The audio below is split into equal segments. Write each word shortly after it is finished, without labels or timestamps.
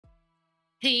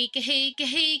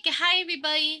Hi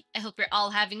everybody! I hope you're all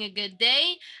having a good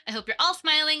day. I hope you're all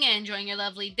smiling and enjoying your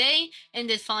lovely day. In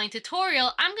this following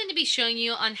tutorial, I'm going to be showing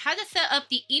you on how to set up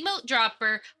the emote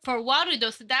dropper for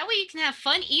Warudo so that way you can have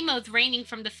fun emotes raining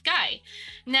from the sky.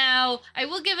 Now, I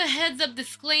will give a heads up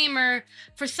disclaimer,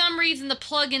 for some reason the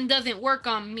plugin doesn't work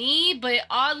on me, but it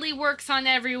oddly works on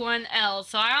everyone else.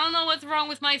 So I don't know what's wrong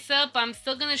with my setup, but I'm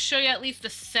still going to show you at least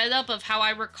the setup of how I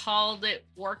recalled it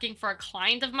working for a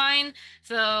client of mine.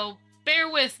 So bear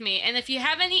with me. And if you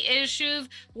have any issues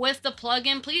with the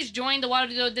plugin, please join the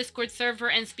Warudo Discord server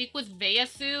and speak with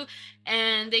Vayasu,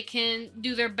 and they can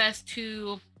do their best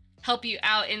to help you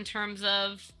out in terms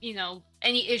of,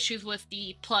 any issues with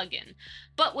the plugin.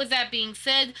 But with that being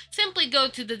said, simply go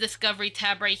to the Discovery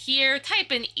tab right here,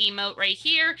 type in emote right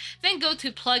here, then go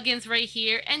to plugins right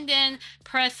here, and then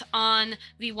press on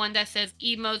the one that says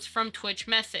emotes from Twitch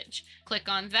message. Click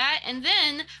on that, and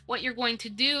then what you're going to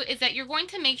do is that you're going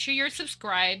to make sure you're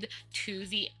subscribed to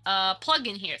the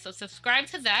plugin here. So subscribe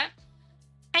to that.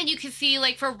 And you can see,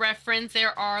 like, for reference,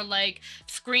 there are like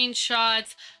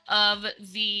screenshots of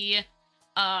the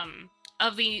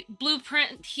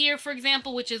blueprint here, for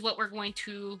example, which is what we're going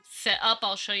to set up.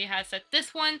 I'll show you how to set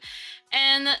this one.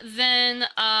 And then,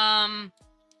 and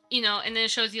then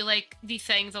it shows you like these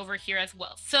settings over here as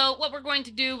well. So what we're going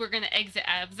to do, we're going to exit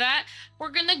out of that.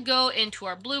 We're going to go into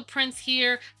our blueprints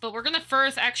here, but we're going to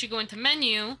first actually go into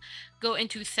menu, go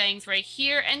into settings right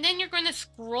here, and then you're going to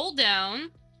scroll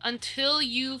down until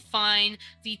you find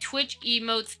the Twitch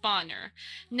emote spawner.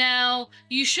 Now,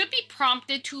 you should be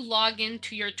prompted to log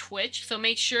into your Twitch, so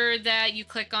make sure that you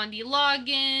click on the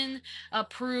login,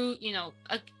 approve,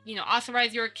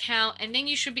 authorize your account, and then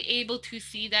you should be able to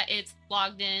see that it's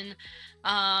logged in.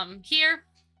 Here,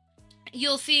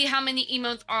 you'll see how many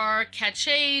emotes are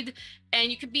cached, and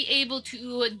you could be able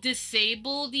to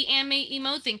disable the anime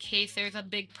emotes in case there's a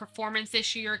big performance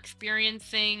issue you're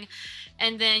experiencing.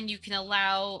 And then you can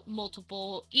allow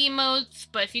multiple emotes,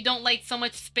 but if you don't like so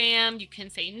much spam, you can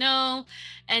say no.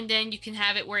 And then you can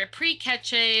have it where it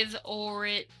pre-caches or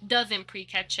it doesn't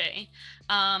pre-cache.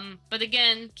 But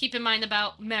again, keep in mind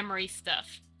about memory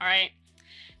stuff, all right?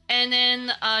 And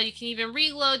then you can even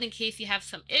reload in case you have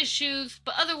some issues.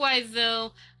 But otherwise,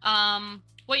 though,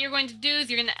 what you're going to do is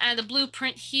you're going to add a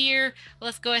blueprint here.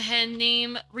 Let's go ahead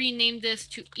and rename this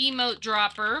to emote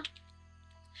dropper.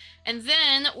 And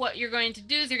then what you're going to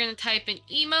do is you're going to type in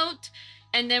emote,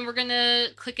 and then we're going to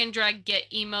click and drag get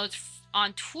emotes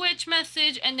on Twitch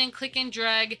message, and then click and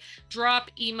drag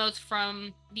drop emotes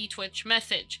from the Twitch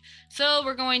message. So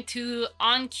we're going to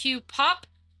on cue pop,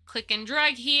 click and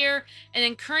drag here, and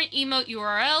then current emote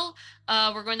URL,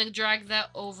 we're going to drag that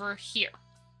over here.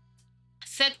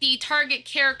 Set the target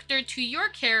character to your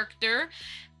character,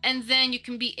 and then you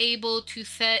can be able to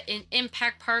set an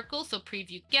impact particle, so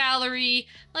preview gallery.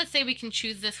 Let's say we can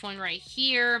choose this one right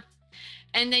here.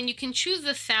 And then you can choose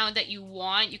the sound that you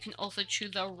want. You can also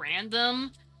choose a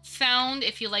random sound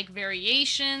if you like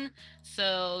variation.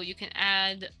 So you can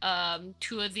add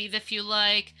 2 of these if you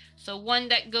like. So one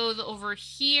that goes over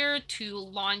here to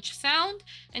launch sound,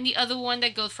 and the other one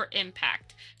that goes for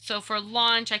impact. So for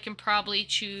launch, I can probably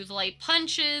choose light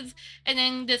punches, and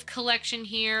then this collection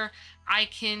here, I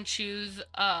can choose,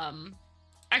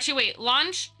 actually wait,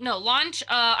 launch,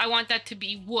 I want that to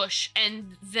be whoosh,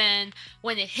 and then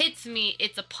when it hits me,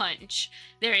 it's a punch.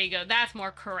 There you go, that's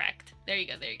more correct. There you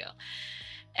go.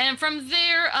 And from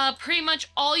there, pretty much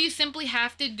all you simply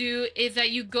have to do is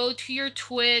that you go to your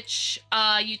Twitch,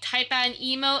 you type out an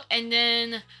emote, and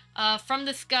then from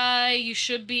the sky, you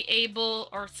should be able,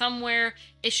 or somewhere,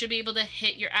 it should be able to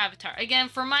hit your avatar. Again,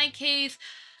 for my case,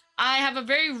 I have a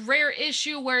very rare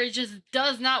issue where it just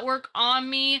does not work on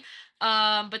me,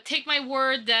 but take my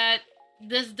word that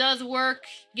this does work.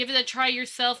 Give it a try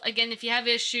yourself. Again, if you have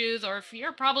issues, or if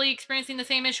you're probably experiencing the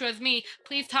same issue as me,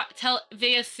 please tell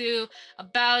Vayasu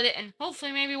about it, and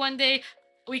hopefully maybe one day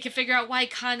we can figure out why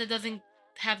Kana doesn't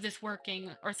have this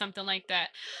working or something like that.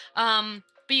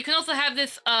 But you can also have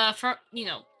this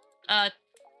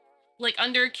like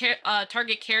under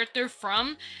target character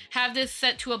from, have this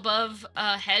set to above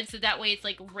head, so that way it's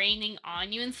like raining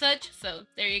on you and such. So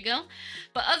there you go.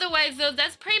 But otherwise though,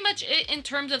 that's pretty much it in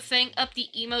terms of setting up the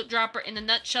emote dropper in a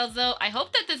nutshell though. I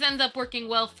hope that this ends up working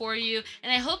well for you,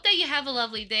 and I hope that you have a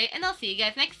lovely day, and I'll see you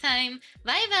guys next time.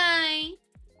 Bye bye!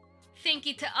 Thank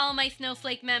you to all my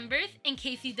Snowflake members. In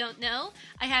case you don't know,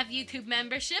 I have YouTube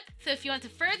membership, so if you want to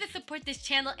further support this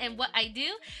channel and what I do,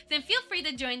 then feel free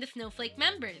to join the Snowflake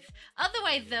members.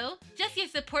 Otherwise though, just your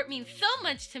support means so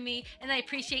much to me, and I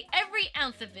appreciate every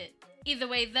ounce of it. Either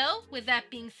way, though, with that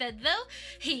being said, though,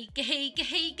 hey,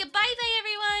 goodbye,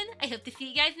 everyone. I hope to see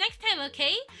you guys next time,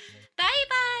 okay?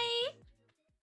 Bye-bye.